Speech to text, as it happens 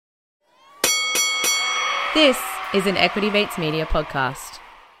This is an Equity Mates Media podcast.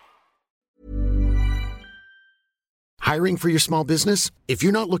 Hiring for your small business? If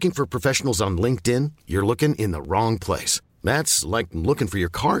you're not looking for professionals on LinkedIn, you're looking in the wrong place. That's like looking for your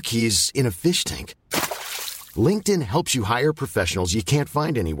car keys in a fish tank. LinkedIn helps you hire professionals you can't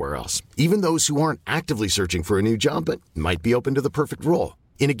find anywhere else, even those who aren't actively searching for a new job but might be open to the perfect role.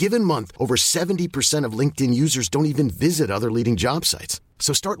 In a given month, over 70% of LinkedIn users don't even visit other leading job sites.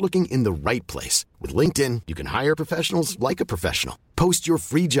 So start looking in the right place. With LinkedIn, you can hire professionals like a professional. Post your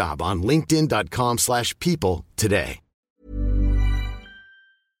free job on linkedin.com/people today.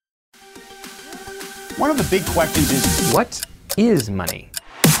 One of the big questions is, what is money?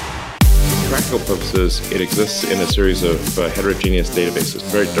 For practical purposes, it exists in a series of heterogeneous databases,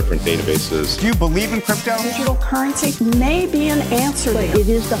 very different databases. Do you believe in crypto? Digital currency may be an answer. It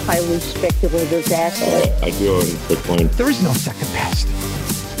is the highly speculative asset. I do own Bitcoin. There is no second best.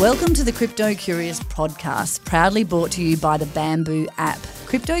 Welcome to the Crypto Curious podcast, proudly brought to you by the Bamboo app.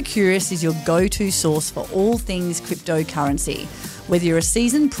 Crypto Curious is your go-to source for all things cryptocurrency. Whether you're a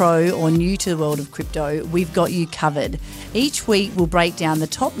seasoned pro or new to the world of crypto, we've got you covered. Each week, we'll break down the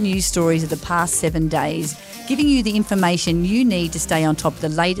top news stories of the past 7 days, giving you the information you need to stay on top of the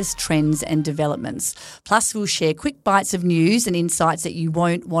latest trends and developments. Plus, we'll share quick bites of news and insights that you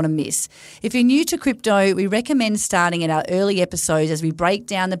won't want to miss. If you're new to crypto, we recommend starting at our early episodes as we break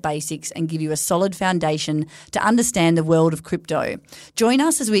down the basics and give you a solid foundation to understand the world of crypto. Join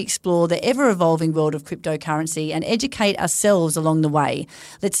us as we explore the ever-evolving world of cryptocurrency and educate ourselves along the way.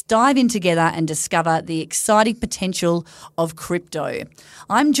 Let's dive in together and discover the exciting potential of crypto.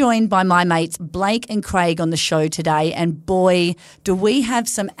 I'm joined by my mates Blake and Craig on the show today, and boy, do we have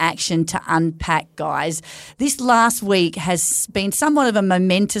some action to unpack, guys. This last week has been somewhat of a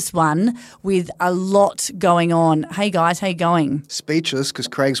momentous one with a lot going on. Hey guys, how you going? Speechless because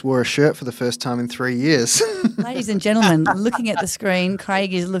Craig's wore a shirt for the first time in 3 years. Ladies and gentlemen, looking at the screen,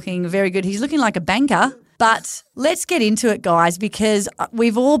 Craig is looking very good. He's looking like a banker. But let's get into it, guys, because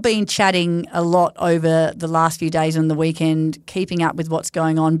we've all been chatting a lot over the last few days on the weekend, keeping up with what's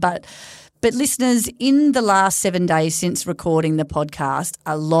going on. But listeners, in the last 7 days since recording the podcast,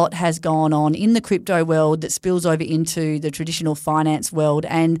 a lot has gone on in the crypto world that spills over into the traditional finance world.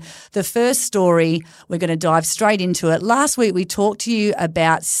 And the first story, we're going to dive straight into it. Last week, we talked to you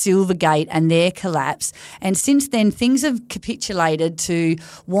about Silvergate and their collapse. And since then, things have capitulated to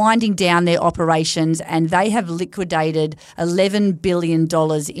winding down their operations, and they have liquidated $11 billion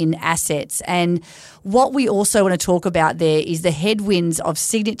in assets. And what we also want to talk about there is the headwinds of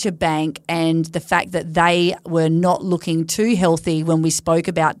Signature Bank and the fact that they were not looking too healthy when we spoke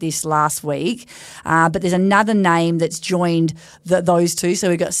about this last week. But there's another name that's joined those two. So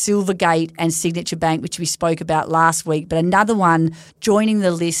we've got Silvergate and Signature Bank, which we spoke about last week. But another one joining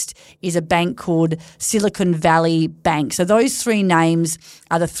the list is a bank called Silicon Valley Bank. So those three names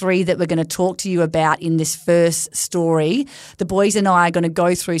are the three that we're going to talk to you about in this first story. The boys and I are going to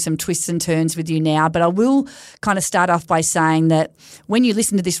go through some twists and turns with you now, but I will kind of start off by saying that when you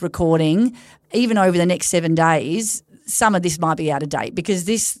listen to this recording, even over the next 7 days, some of this might be out of date because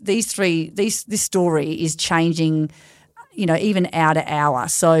this story is changing, even hour to hour.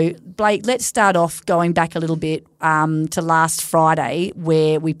 So, Blake, let's start off going back a little bit to last Friday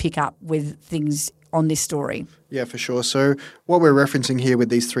where we pick up with things on this story. Yeah, for sure. So what we're referencing here with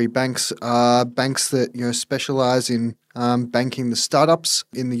these three banks are banks that specialize in banking the startups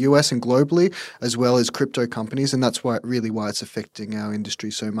in the US and globally, as well as crypto companies, and that's why it's affecting our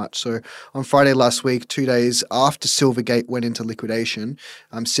industry so much. So on Friday last week, 2 days after Silvergate went into liquidation,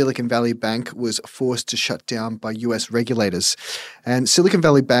 Silicon Valley Bank was forced to shut down by US regulators. And Silicon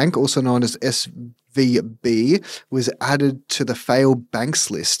Valley Bank, also known as SVB, was added to the failed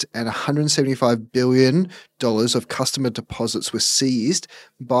banks list, and $175 billion of customer deposits were seized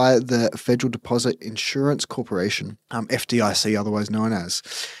by the Federal Deposit Insurance Corporation, FDIC otherwise known as.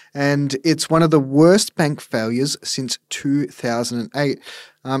 And it's one of the worst bank failures since 2008.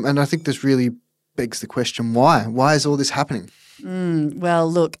 And I think this really begs the question, why? Why is all this happening?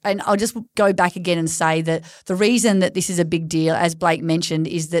 Well, look, and I'll just go back again and say that the reason that this is a big deal, as Blake mentioned,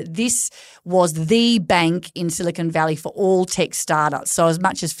 is that this was the bank in Silicon Valley for all tech startups. So as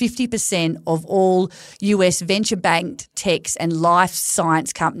much as 50% of all US venture-backed techs and life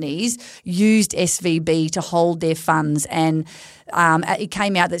science companies used SVB to hold their funds, and it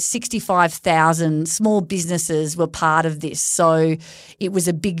came out that 65,000 small businesses were part of this. So it was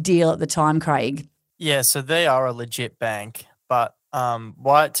a big deal at the time, Craig. Yeah, so they are a legit bank. But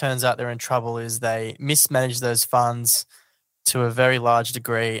why it turns out they're in trouble is they mismanaged those funds to a very large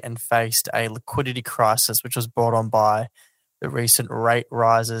degree and faced a liquidity crisis, which was brought on by the recent rate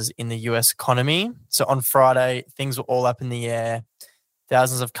rises in the US economy. So on Friday, things were all up in the air.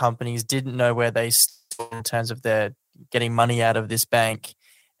 Thousands of companies didn't know where they stood in terms of their getting money out of this bank,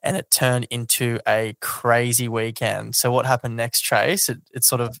 and it turned into a crazy weekend. So what happened next, Trace? It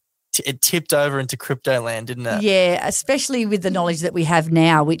sort of it tipped over into crypto land, didn't it? Yeah, especially with the knowledge that we have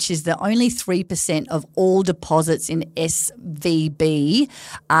now, which is that only 3% of all deposits in SVB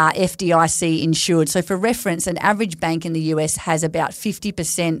are FDIC insured. So for reference, an average bank in the US has about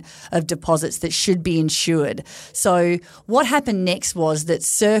 50% of deposits that should be insured. So what happened next was that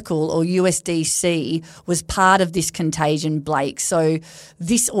Circle or USDC was part of this contagion, Blake. So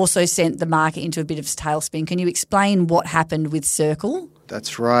this also sent the market into a bit of tailspin. Can you explain what happened with Circle?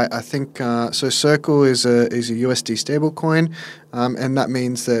 That's right. I think so. Circle is a USD stablecoin, and that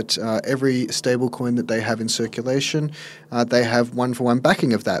means that every stablecoin that they have in circulation, they have one-for-one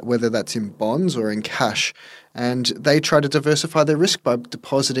backing of that, whether that's in bonds or in cash. And they try to diversify their risk by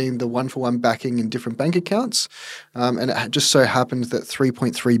depositing the one-for-one backing in different bank accounts. And it just so happened that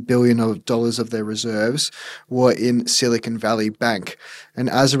 $3.3 billion of their reserves were in Silicon Valley Bank. And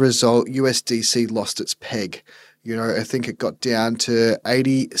as a result, USDC lost its peg. You know, I think it got down to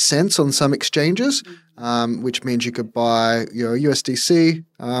 80 cents on some exchanges, which means you could buy, USDC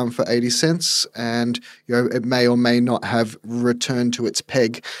for 80 cents and, it may or may not have returned to its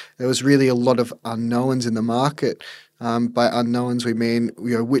peg. There was really a lot of unknowns in the market. By unknowns, we mean,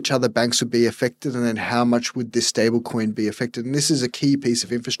 which other banks would be affected and then how much would this stablecoin be affected. And this is a key piece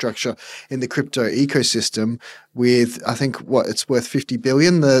of infrastructure in the crypto ecosystem with, I think, it's worth 50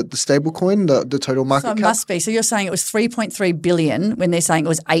 billion, the stablecoin, the total market cap. So it must be. So you're saying it was 3.3 billion when they're saying it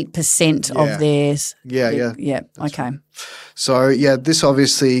was 8% of theirs. Yeah. Okay. Right. So, this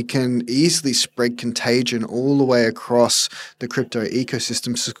obviously can easily spread contagion all the way across the crypto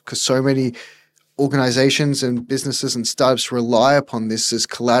ecosystem because so many organizations and businesses and startups rely upon this as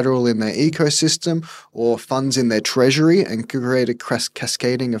collateral in their ecosystem or funds in their treasury and can create a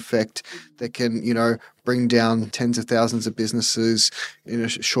cascading effect that can, bring down tens of thousands of businesses in a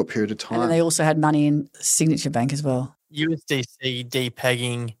short period of time. And they also had money in Signature Bank as well. USDC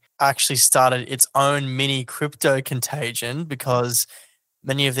depegging actually started its own mini crypto contagion because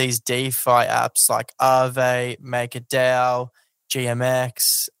many of these DeFi apps like Aave, MakerDAO,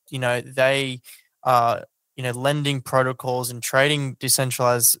 GMX, they are, lending protocols and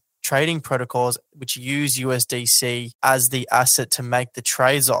decentralized trading protocols which use USDC as the asset to make the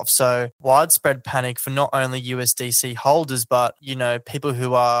trades off. So widespread panic for not only USDC holders, but, people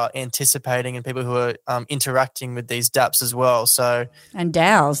who are anticipating and people who are interacting with these dApps as well. So and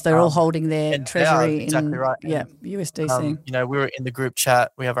DAOs, they're all holding their treasury DAOs, exactly right. USDC. We were in the group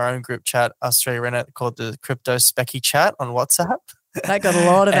chat. We have our own group chat, us three are in it, called the Crypto Specky Chat on WhatsApp. That got a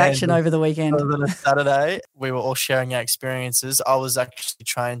lot of action over the weekend. On a Saturday, we were all sharing our experiences. I was actually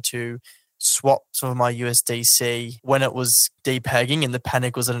trying to swap some of my USDC when it was depegging and the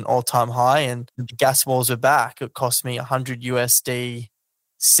panic was at an all-time high and the gas walls were back. It cost me 100 USDC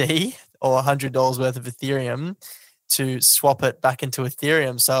or $100 worth of Ethereum to swap it back into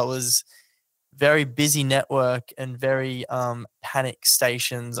Ethereum. So it was very busy network and very panic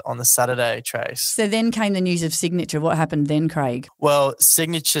stations on the Saturday, Trace. So then came the news of Signature. What happened then, Craig? Well,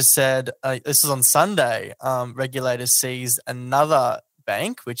 Signature said, this was on Sunday, regulators seized another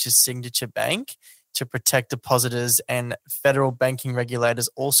bank, which is Signature Bank, to protect depositors, and federal banking regulators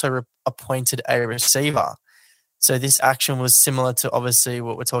also appointed a receiver. So this action was similar to obviously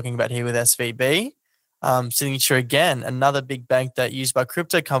what we're talking about here with SVB. Signature, again, another big bank that used by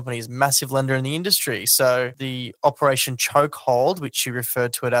crypto companies, massive lender in the industry. So the Operation Chokehold, which you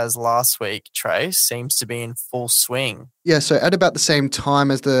referred to it as last week, Trace, seems to be in full swing. Yeah, so at about the same time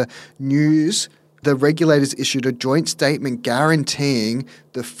as the news, the regulators issued a joint statement guaranteeing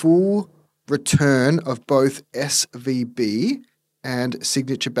the full return of both SVB and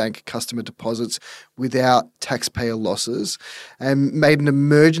Signature Bank customer deposits without taxpayer losses, and made an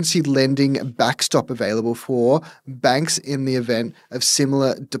emergency lending backstop available for banks in the event of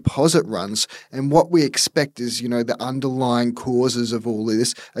similar deposit runs. And what we expect is, the underlying causes of all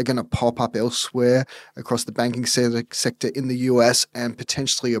this are going to pop up elsewhere across the banking sector in the US and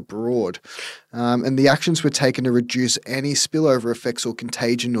potentially abroad. And the actions were taken to reduce any spillover effects or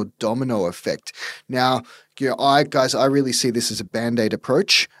contagion or domino effect. Now, I really see this as a Band-Aid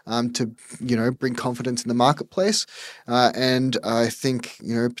approach to, bring confidence in the marketplace. And I think,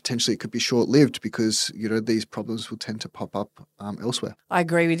 potentially it could be short-lived because, these problems will tend to pop up elsewhere. I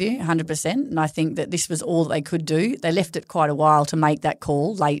agree with you 100%. And I think that this was all they could do. They left it quite a while to make that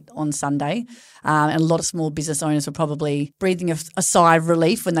call late on Sunday. And a lot of small business owners were probably breathing a sigh of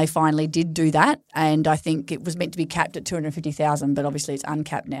relief when they finally did do that. And I think it was meant to be capped at 250,000, but obviously it's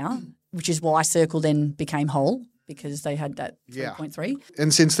uncapped now, which is why Circle then became whole because they had that 3.3.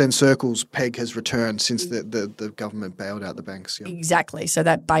 And since then, Circle's peg has returned since the government bailed out the banks. Yeah. Exactly. So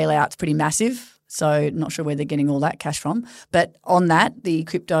that bailout's pretty massive. So not sure where they're getting all that cash from. But on that, the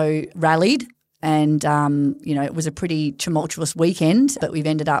crypto rallied and, it was a pretty tumultuous weekend, but we've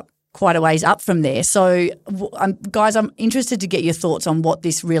ended up quite a ways up from there. So, guys, I'm interested to get your thoughts on what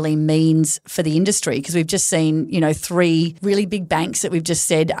this really means for the industry because we've just seen, 3 really big banks that we've just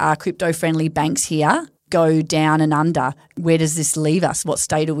said are crypto-friendly banks here go down and under. Where does this leave us? What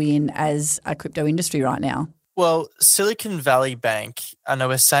state are we in as a crypto industry right now? Well, Silicon Valley Bank, I know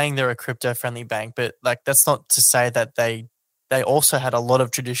we're saying they're a crypto-friendly bank, but that's not to say that they also had a lot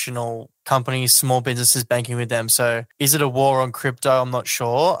of traditional companies, small businesses banking with them. So is it a war on crypto? I'm not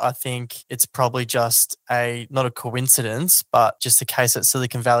sure. I think it's probably just not a coincidence, but just the case that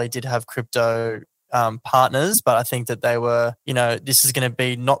Silicon Valley did have crypto partners. But I think that they were, this is going to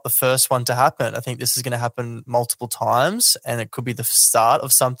be not the first one to happen. I think this is going to happen multiple times and it could be the start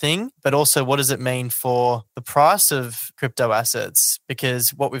of something. But also, what does it mean for the price of crypto assets? Because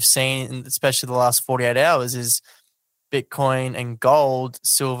what we've seen, especially the last 48 hours, is Bitcoin and gold,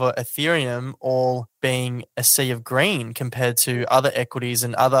 silver, Ethereum all being a sea of green compared to other equities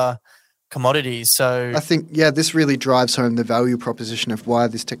and other commodities. So I think, this really drives home the value proposition of why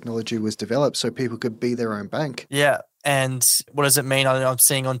this technology was developed so people could be their own bank. Yeah. And what does it mean? I'm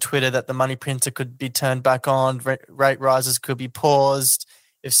seeing on Twitter that the money printer could be turned back on, rate rises could be paused.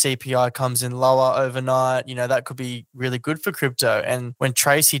 If CPI comes in lower overnight, that could be really good for crypto. And when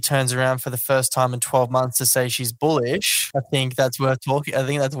Tracy turns around for the first time in 12 months to say she's bullish, I think that's worth talking. I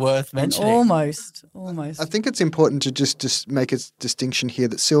think that's worth mentioning. Almost. I think it's important to just make a distinction here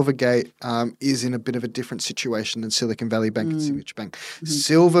that Silvergate is in a bit of a different situation than Silicon Valley Bank and Signature Bank. Mm-hmm.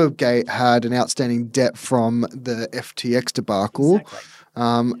 Silvergate had an outstanding debt from the FTX debacle. Exactly.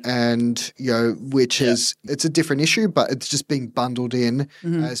 It's a different issue, but it's just being bundled in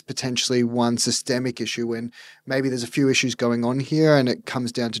as potentially one systemic issue when maybe there's a few issues going on here and it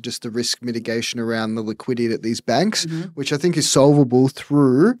comes down to just the risk mitigation around the liquidity at these banks, which I think is solvable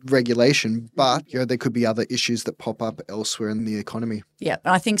through regulation, but there could be other issues that pop up elsewhere in the economy. Yeah,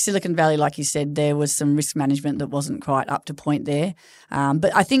 and I think Silicon Valley, like you said, there was some risk management that wasn't quite up to point there.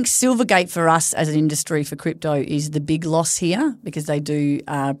 But I think Silvergate for us as an industry for crypto is the big loss here because they do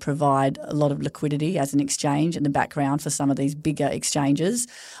provide a lot of liquidity as an exchange in the background for some of these bigger exchanges.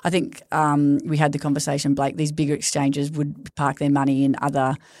 I think we had the conversation, Blake, these bigger exchanges would park their money in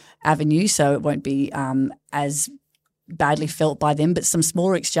other avenues, so it won't be as badly felt by them, but some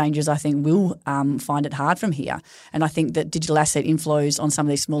smaller exchanges I think will find it hard from here. And I think that digital asset inflows on some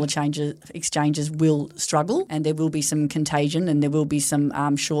of these smaller exchanges will struggle and there will be some contagion and there will be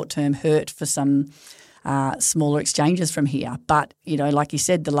some short-term hurt for some smaller exchanges from here. But, like you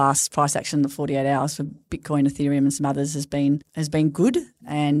said, the last price action in the 48 hours for Bitcoin, Ethereum and some others has been good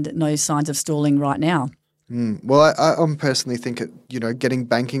and no signs of stalling right now. Well, I personally think, getting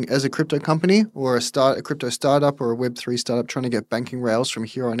banking as a crypto company or a crypto startup or a Web3 startup trying to get banking rails from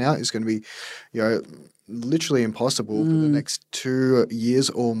here on out is going to be, literally impossible for the next 2 years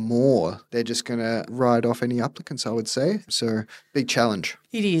or more. They're just going to ride off any applicants, I would say. So big challenge.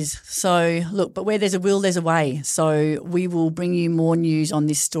 It is. So look, but where there's a will, there's a way. So we will bring you more news on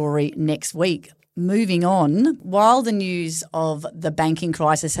this story next week. Moving on, while the news of the banking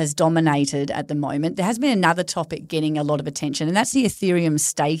crisis has dominated at the moment, there has been another topic getting a lot of attention, and that's the Ethereum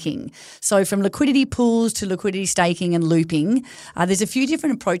staking. So from liquidity pools to liquidity staking and looping, there's a few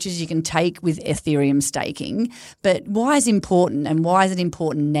different approaches you can take with Ethereum staking. But why is it important and why is it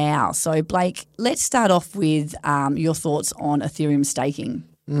important now? So Blake, let's start off with your thoughts on Ethereum staking.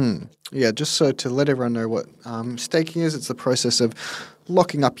 Yeah, just so to let everyone know what staking is, it's the process of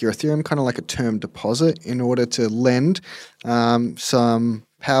locking up your Ethereum, kind of like a term deposit, in order to lend some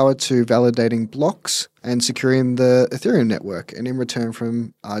power to validating blocks and securing the Ethereum network. And in return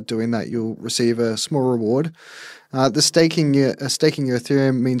from doing that, you'll receive a small reward. Staking your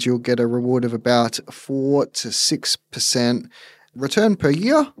Ethereum means you'll get a reward of about 4 to 6% return per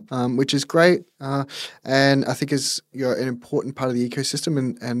year, which is great, and I think is an important part of the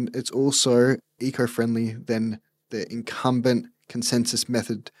ecosystem, and it's also eco-friendly than the incumbent consensus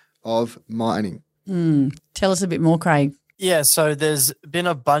method of mining. Tell us a bit more, Craig. Yeah, so there's been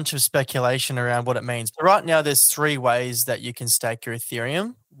a bunch of speculation around what it means. But right now, there's 3 ways that you can stake your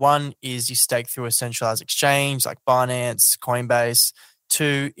Ethereum. One is you stake through a centralized exchange like Binance, Coinbase.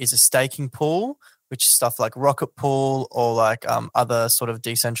 2 is a staking pool, which is stuff like Rocket Pool or like other sort of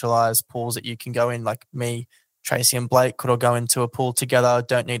decentralized pools that you can go in, like me, Tracy, and Blake could all go into a pool together.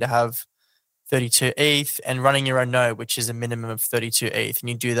 Don't need to have 32 ETH, and running your own node, which is a minimum of 32 ETH. And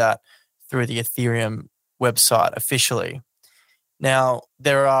you do that through the Ethereum website officially. Now,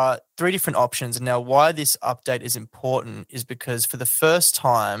 there are 3 different options. And now why this update is important is because for the first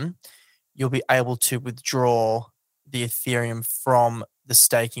time, you'll be able to withdraw the Ethereum from the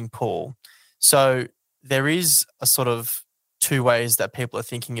staking pool. So there is a sort of 2 ways that people are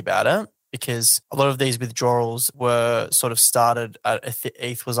thinking about it, because a lot of these withdrawals were sort of started at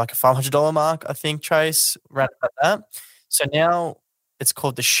ETH was like a $500 mark, I think, Trace, right about that. So now it's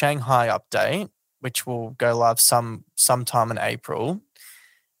called the Shanghai update, which will go live sometime in April.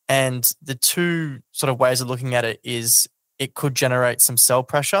 And the 2 sort of ways of looking at it is it could generate some sell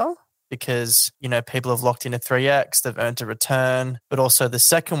pressure because, you know, people have locked in a 3x, they've earned a return. But also the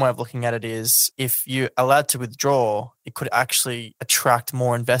second way of looking at it is if you're allowed to withdraw, it could actually attract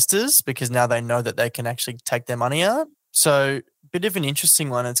more investors because now they know that they can actually take their money out. So bit of an interesting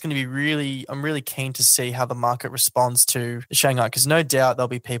one. It's going to be I'm really keen to see how the market responds to the Shanghai, because no doubt there'll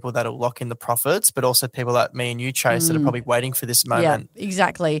be people that will lock in the profits, but also people like me and you, Chase, that are probably waiting for this moment. Yeah,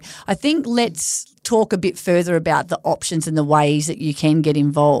 exactly. I think let's talk a bit further about the options and the ways that you can get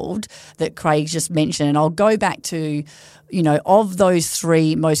involved that Craig just mentioned. And I'll go back to, you know, of those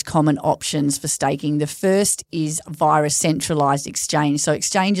 3 most common options for staking, the first is via a centralized exchange. So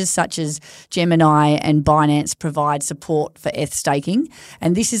exchanges such as Gemini and Binance provide support for ETH staking.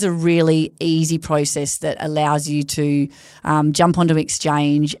 And this is a really easy process that allows you to jump onto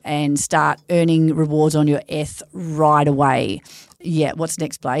exchange and start earning rewards on your ETH right away. Yeah, what's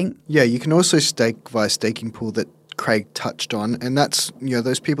next, Blake? Yeah, you can also stake via staking pool that Craig touched on, and that's, you know,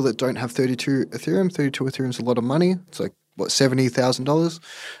 those people that don't have 32 Ethereum. 32 Ethereum is a lot of money. It's like, what,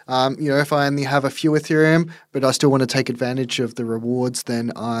 $70,000? You know, if I only have a few Ethereum, but I still want to take advantage of the rewards,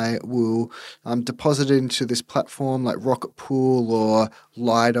 then I will deposit it into this platform like Rocket Pool or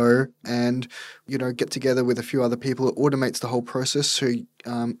Lido and, you know, get together with a few other people. It automates the whole process. So, you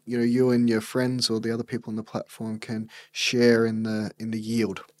know, you and your friends or the other people on the platform can share in the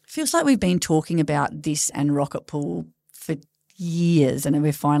yield. Feels like we've been talking about this and Rocket Pool for years, and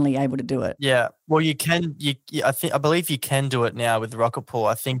we're finally able to do it. Yeah, well, you can. I believe you can do it now with Rocket Pool.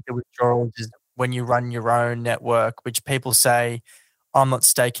 I think the withdrawals is when you run your own network, which people say, I'm not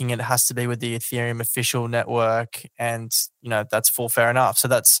staking it. It has to be with the Ethereum official network, and you know that's full fair enough. So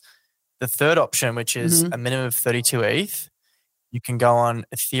that's the third option, which is a minimum of 32 ETH. You can go on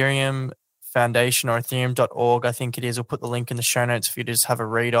Ethereum Foundation or ethereum.org, I think it is. We'll put the link in the show notes for you to just have a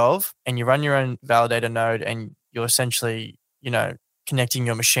read of. And you run your own validator node, and you're essentially, you know, connecting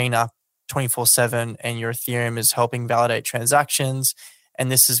your machine up 24/7, and your Ethereum is helping validate transactions. And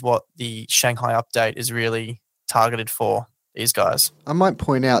this is what the Shanghai update is really targeted for, these guys. I might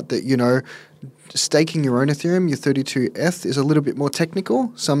point out that, you know, staking your own Ethereum, your 32 ETH, is a little bit more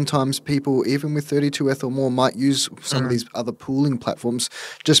technical. Sometimes people, even with 32 ETH or more, might use some of these other pooling platforms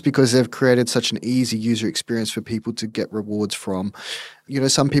just because they've created such an easy user experience for people to get rewards from. You know,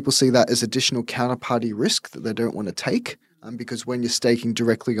 some people see that as additional counterparty risk that they don't want to take. Because when you're staking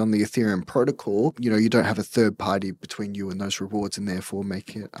directly on the Ethereum protocol, you know, you don't have a third party between you and those rewards, and therefore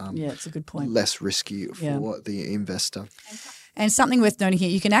make it it's a good point. Less risky for the investor. And something worth noting here,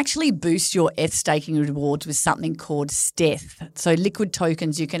 you can actually boost your ETH staking rewards with something called Steth. So liquid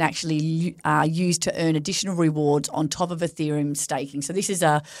tokens you can actually use to earn additional rewards on top of Ethereum staking. So this is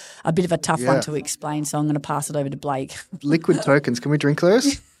a bit of a tough one to explain, so I'm going to pass it over to Blake. Liquid tokens, can we drink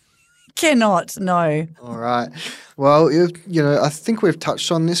those? Cannot, no. All right. Well, you know, I think we've touched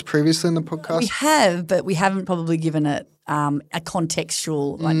on this previously in the podcast. We have, but we haven't probably given it a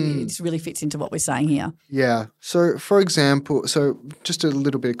contextual, like it really fits into what we're saying here. Yeah. So, for example, just a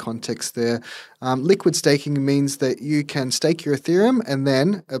little bit of context there. Liquid staking means that you can stake your Ethereum, and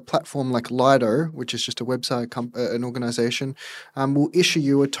then a platform like Lido, which is just a website, an organization, will issue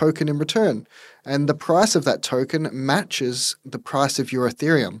you a token in return. And the price of that token matches the price of your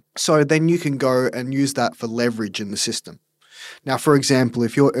Ethereum. So then you can go and use that for leverage in the system. Now, for example,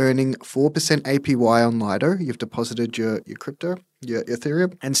 if you're earning 4% APY on Lido, you've deposited your crypto, your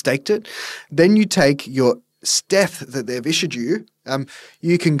Ethereum, and staked it, then you take your Steth that they've issued you,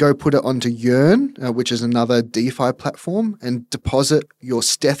 you can go put it onto Yearn, which is another DeFi platform, and deposit your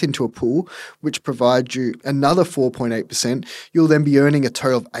Steth into a pool, which provides you another 4.8%. You'll then be earning a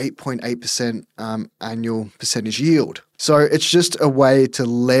total of 8.8% annual percentage yield. So it's just a way to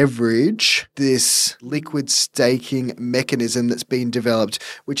leverage this liquid staking mechanism that's been developed,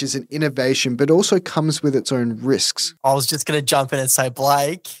 which is an innovation, but also comes with its own risks. I was just going to jump in and say,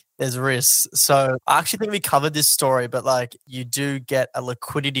 Blake, there's risks. So I actually think we covered this story, but like you do get a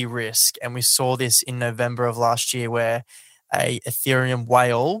liquidity risk. And we saw this in November of last year where a Ethereum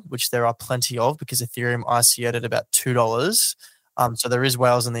whale, which there are plenty of because Ethereum ICO'd at about $2. So there is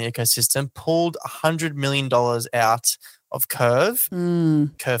whales in the ecosystem, pulled $100 million out of Curve.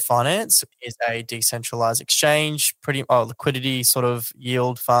 Curve Finance is a decentralized exchange, liquidity sort of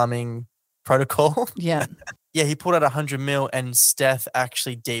yield farming protocol. Yeah. Yeah, he pulled out 100 mil and Steth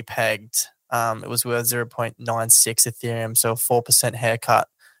actually depegged. It was worth 0.96 Ethereum, so a 4% haircut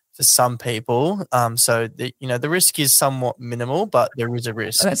for some people. So the risk is somewhat minimal, but there is a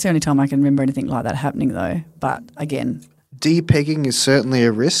risk. That's the only time I can remember anything like that happening, though. But again, depegging is certainly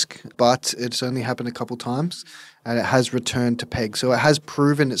a risk, but it's only happened a couple times, and it has returned to peg. So it has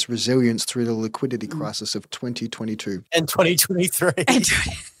proven its resilience through the liquidity crisis of 2022 and 2023.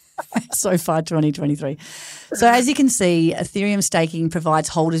 So far, 2023. So as you can see, Ethereum staking provides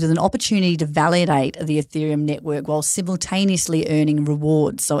holders with an opportunity to validate the Ethereum network while simultaneously earning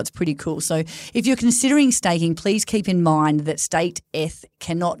rewards. So it's pretty cool. So if you're considering staking, please keep in mind that staked ETH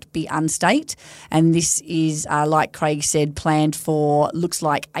cannot be unstaked. And this is, like Craig said, planned for, looks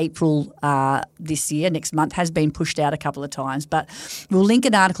like April this year, next month, has been pushed out a couple of times. But we'll link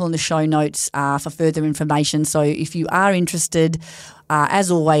an article in the show notes for further information. So if you are interested,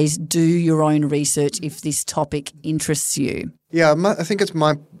 as always, do your own research if this topic interests you. Yeah, I think it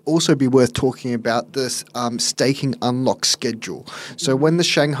might also be worth talking about this staking unlock schedule. So when the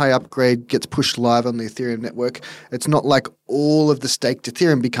Shanghai upgrade gets pushed live on the Ethereum network, it's not like all of the staked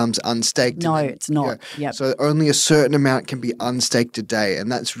Ethereum becomes unstaked. No, it's not. Yep. So only a certain amount can be unstaked a day,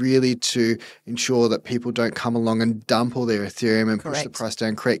 and that's really to ensure that people don't come along and dump all their Ethereum and push the price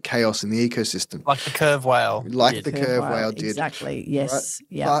down, create chaos in the ecosystem. Like the Curve whale. The Curve whale did. Exactly, yes.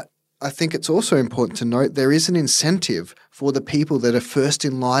 Right? But I think it's also important to note there is an incentive for the people that are first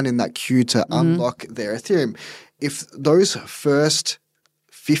in line in that queue to unlock their Ethereum. If those first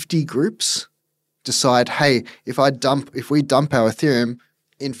 50 groups decide, hey, if we dump our Ethereum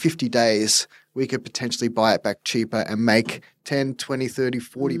in 50 days, we could potentially buy it back cheaper and make 10, 20, 30,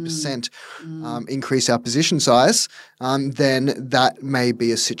 40% increase our position size, then that may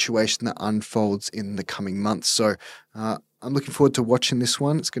be a situation that unfolds in the coming months. So I'm looking forward to watching this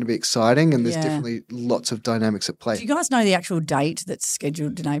one. It's going to be exciting, and there's definitely lots of dynamics at play. Do you guys know the actual date that's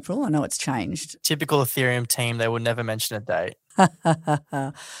scheduled in April? I know it's changed. Typical Ethereum team, they would never mention a date.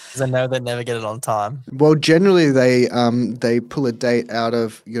 Because I know they never get it on time. Well, generally they pull a date out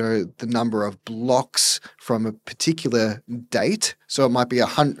of the number of blocks from a particular date. So it might be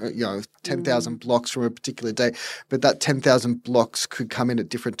 10,000 blocks from a particular date, but that 10,000 blocks could come in at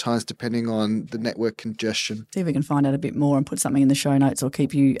different times depending on the network congestion. See if we can find out a bit more and put something in the show notes or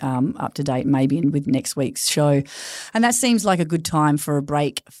keep you up to date maybe with next week's show. And that seems like a good time for a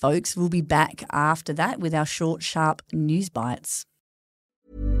break, folks. We'll be back after that with our short, sharp news bites.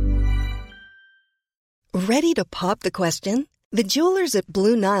 Ready to pop the question? The jewelers at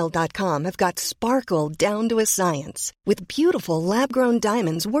BlueNile.com have got sparkle down to a science with beautiful lab-grown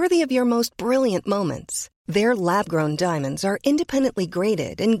diamonds worthy of your most brilliant moments. Their lab-grown diamonds are independently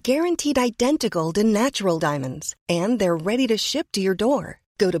graded and guaranteed identical to natural diamonds, and they're ready to ship to your door.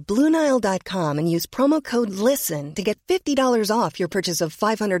 Go to BlueNile.com and use promo code LISTEN to get $50 off your purchase of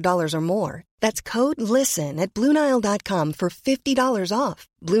 $500 or more. That's code LISTEN at BlueNile.com for $50 off.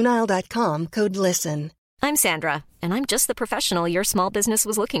 BlueNile.com, code LISTEN. I'm Sandra, and I'm just the professional your small business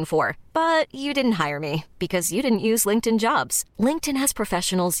was looking for. But you didn't hire me because you didn't use LinkedIn Jobs. LinkedIn has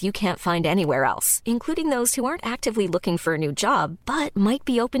professionals you can't find anywhere else, including those who aren't actively looking for a new job, but might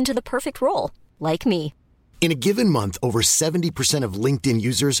be open to the perfect role, like me. In a given month, over 70% of LinkedIn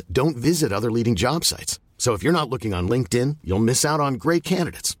users don't visit other leading job sites. So if you're not looking on LinkedIn, you'll miss out on great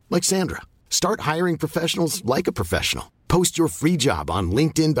candidates like Sandra. Start hiring professionals like a professional. Post your free job on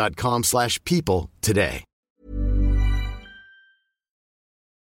linkedin.com/people today.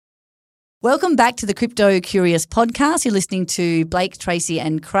 Welcome back to the Crypto Curious podcast. You're listening to Blake, Tracy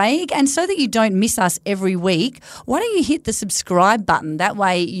and Craig. And so that you don't miss us every week, why don't you hit the subscribe button? That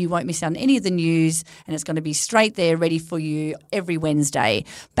way you won't miss out on any of the news and it's going to be straight there ready for you every Wednesday.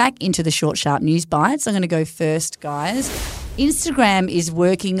 Back into the short, sharp news bites. I'm going to go first, guys. Instagram is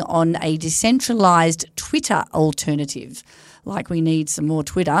working on a decentralized Twitter alternative. Like we need some more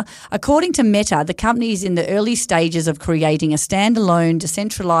Twitter. According to Meta, the company is in the early stages of creating a standalone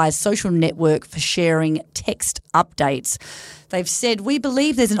decentralized social network for sharing text updates. They've said, we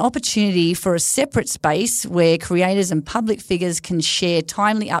believe there's an opportunity for a separate space where creators and public figures can share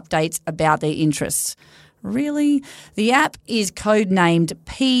timely updates about their interests. Really? The app is codenamed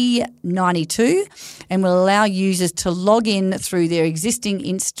P92 and will allow users to log in through their existing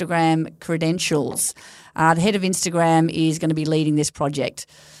Instagram credentials. The head of Instagram is going to be leading this project.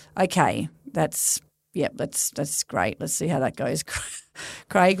 Okay, that's great. Let's see how that goes.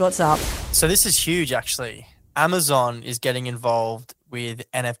 Craig, what's up? So this is huge, actually. Amazon is getting involved with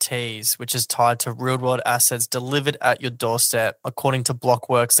NFTs, which is tied to real-world assets delivered at your doorstep. According to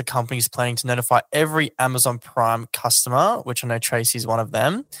Blockworks, the company is planning to notify every Amazon Prime customer, which I know Tracy is one of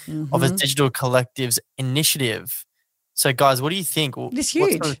them, of its digital collectives initiative. So, guys, what do you think? It's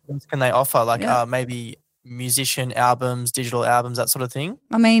huge. What sort of things can they offer? Like maybe musician albums, digital albums, that sort of thing?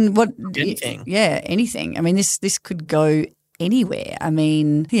 I mean, anything. Yeah, anything. I mean, this could go anywhere. I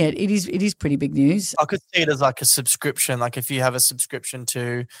mean, yeah, it is pretty big news. I could see it as like a subscription. Like if you have a subscription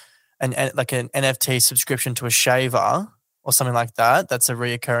to an NFT subscription to a shaver or something like that, that's a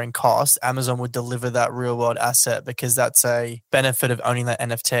reoccurring cost. Amazon would deliver that real world asset because that's a benefit of owning that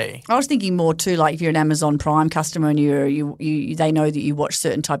NFT. I was thinking more too, like if you're an Amazon Prime customer and they know that you watch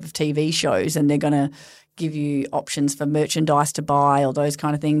certain type of TV shows and they're going to give you options for merchandise to buy or those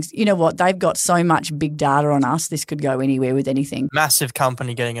kind of things. You know what? They've got so much big data on us. This could go anywhere with anything. Massive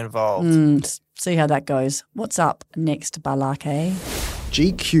company getting involved. See how that goes. What's up next, Balake?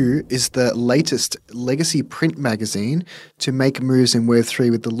 GQ is the latest legacy print magazine to make moves in Web3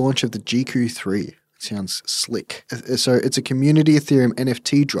 with the launch of the GQ3. Sounds slick. So it's a community Ethereum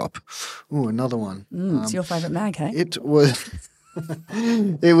NFT drop. Ooh, another one. It's your favourite mag, hey? It was...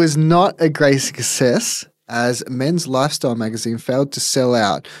 It was not a great success as Men's Lifestyle magazine failed to sell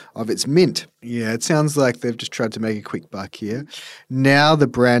out of its mint. Yeah, it sounds like they've just tried to make a quick buck here. Now the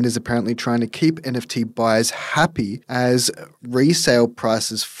brand is apparently trying to keep NFT buyers happy as resale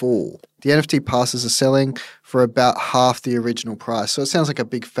prices fall. The NFT passes are selling for about half the original price. So it sounds like a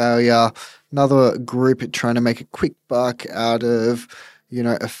big failure. Another group trying to make a quick buck out of,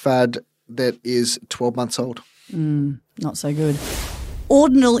 a fad that is 12 months old. Not so good.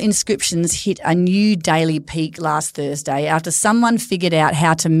 Ordinal inscriptions hit a new daily peak last Thursday after someone figured out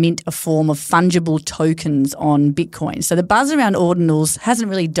how to mint a form of fungible tokens on Bitcoin. So the buzz around ordinals hasn't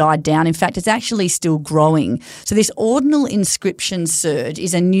really died down. In fact, it's actually still growing. So this ordinal inscription surge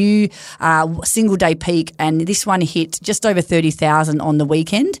is a new single-day peak, and this one hit just over 30,000 on the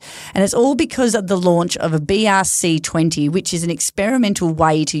weekend. And it's all because of the launch of a BRC20, which is an experimental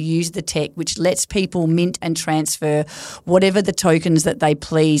way to use the tech which lets people mint and transfer whatever the tokens that they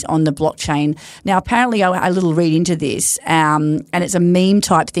please on the blockchain. Now, apparently, a little read into this, and it's a meme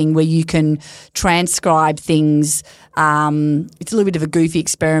type thing where you can transcribe things. It's a little bit of a goofy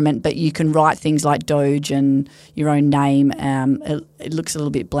experiment, but you can write things like Doge and your own name. It looks a little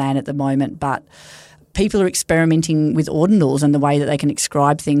bit bland at the moment, but people are experimenting with ordinals and the way that they can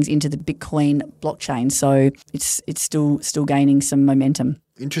inscribe things into the Bitcoin blockchain. So it's still gaining some momentum.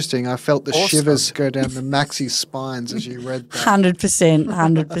 Interesting. I felt the shivers go down the Maxi's spines as you read that.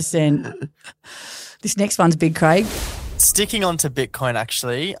 100%. This next one's big, Craig. Sticking on to Bitcoin,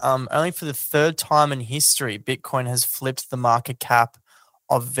 actually, only for the third time in history, Bitcoin has flipped the market cap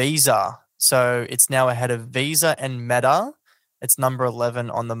of Visa. So it's now ahead of Visa and Meta. It's number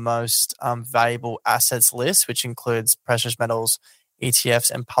 11 on the most valuable assets list, which includes precious metals, ETFs,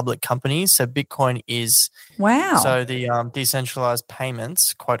 and public companies. So Bitcoin is So the decentralized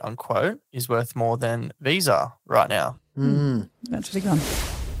payments, quote unquote, is worth more than Visa right now. That's a big one.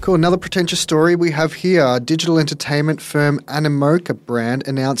 Cool. Another pretentious story we have here. Digital entertainment firm Animoca brand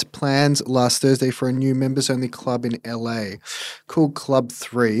announced plans last Thursday for a new members-only club in LA. Called Club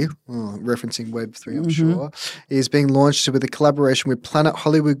 3, referencing Web3, I'm sure, is being launched with a collaboration with Planet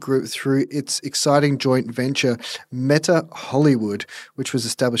Hollywood Group through its exciting joint venture, Meta Hollywood, which was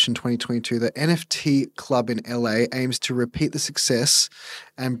established in 2022. The NFT club in LA aims to repeat the success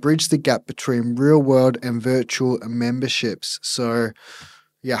and bridge the gap between real-world and virtual memberships. So...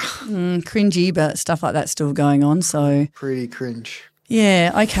 yeah. Cringy, but stuff like that's still going on. So pretty cringe.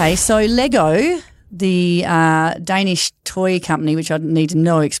 Yeah, okay. So Lego The Danish toy company, which I need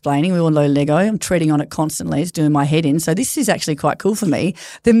no explaining, we all know Lego. I'm treading on it constantly. It's doing my head in. So this is actually quite cool for me.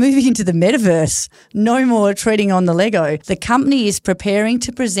 They're moving into the metaverse. No more treading on the Lego. The company is preparing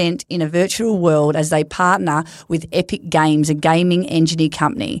to present in a virtual world as they partner with Epic Games, a gaming engineer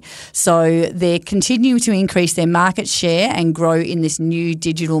company. So they're continuing to increase their market share and grow in this new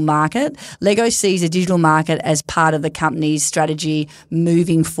digital market. Lego sees a digital market as part of the company's strategy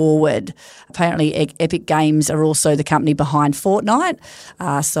moving forward. Apparently, Epic Games are also the company behind Fortnite,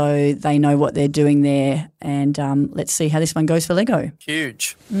 so they know what they're doing there. And let's see how this one goes for Lego.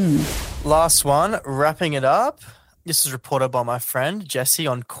 Huge. Last one, wrapping it up. This is reported by my friend Jesse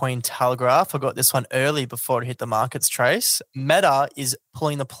on Cointelegraph. I got this one early before it hit the markets trace. Meta is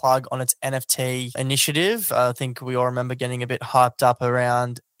pulling the plug on its NFT initiative. I think we all remember getting a bit hyped up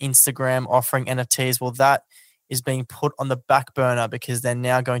around Instagram offering NFTs. Well, that is being put on the back burner because they're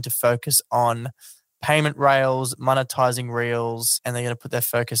now going to focus on payment rails, monetizing reels, and they're going to put their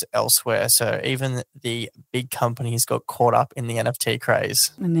focus elsewhere. So even the big companies got caught up in the NFT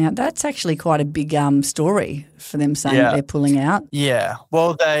craze. Now, that's actually quite a big story for them saying that they're pulling out. Yeah.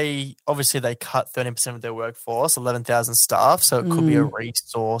 Well, they cut 13% of their workforce, 11,000 staff. So it could be a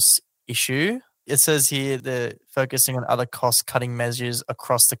resource issue. It says here they're focusing on other cost-cutting measures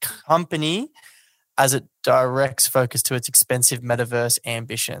across the company as it directs focus to its expensive metaverse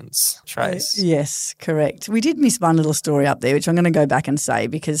ambitions. Trace. Yes, correct. We did miss one little story up there, which I'm going to go back and say,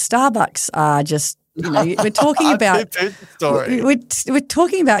 because Starbucks are just, we're talking about we're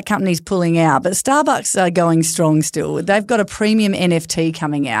talking about companies pulling out, but Starbucks are going strong still. They've got a premium NFT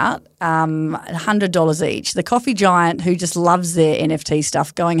coming out, $100 each. The coffee giant, who just loves their NFT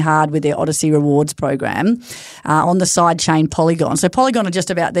stuff, going hard with their Odyssey Rewards program on the side chain Polygon. So Polygon are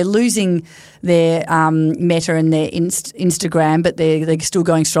they're losing their Meta and their Instagram, but they're still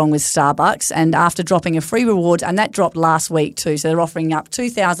going strong with Starbucks. And after dropping a free reward, and that dropped last week too, so they're offering up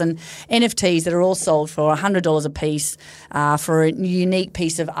 2,000 NFTs that are all sold for $100 a piece for a unique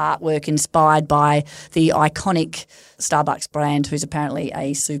piece of artwork inspired by the iconic Starbucks brand, who's apparently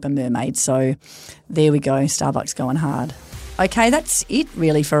a super mermaid. So there we go, Starbucks going hard. Okay, that's it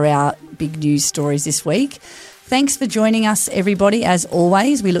really for our big news stories this week. Thanks for joining us, everybody. As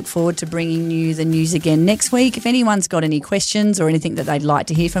always, we look forward to bringing you the news again next week. If anyone's got any questions or anything that they'd like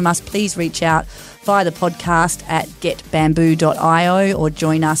to hear from us, please reach out via the podcast at getbamboo.io or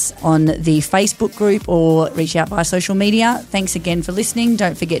join us on the Facebook group or reach out via social media. Thanks again for listening.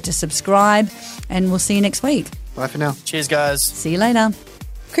 Don't forget to subscribe and we'll see you next week. Bye for now. Cheers, guys. See you later.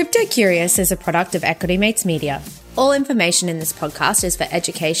 Crypto Curious is a product of Equity Mates Media. All information in this podcast is for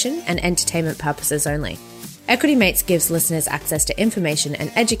education and entertainment purposes only. Equity Mates gives listeners access to information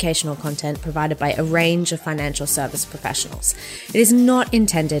and educational content provided by a range of financial service professionals. It is not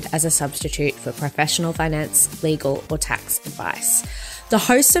intended as a substitute for professional finance, legal, or tax advice. The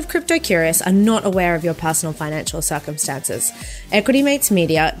hosts of Crypto Curious are not aware of your personal financial circumstances. Equity Mates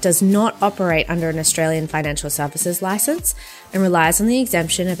Media does not operate under an Australian Financial Services licence and relies on the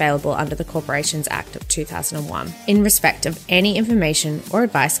exemption available under the Corporations Act of 2001 in respect of any information or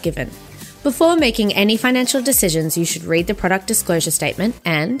advice given. Before making any financial decisions, you should read the product disclosure statement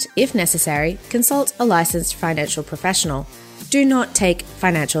and, if necessary, consult a licensed financial professional. Do not take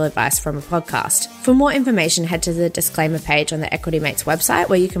financial advice from a podcast. For more information, head to the disclaimer page on the Equity Mates website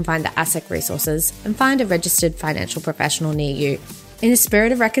where you can find the ASIC resources and find a registered financial professional near you. In the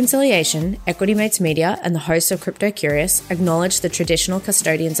spirit of reconciliation, Equity Mates Media and the hosts of Crypto Curious acknowledge the traditional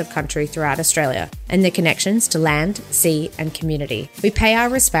custodians of country throughout Australia and their connections to land, sea and community. We pay our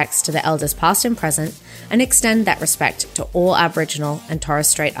respects to the elders past and present and extend that respect to all Aboriginal and Torres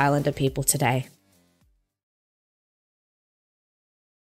Strait Islander people today.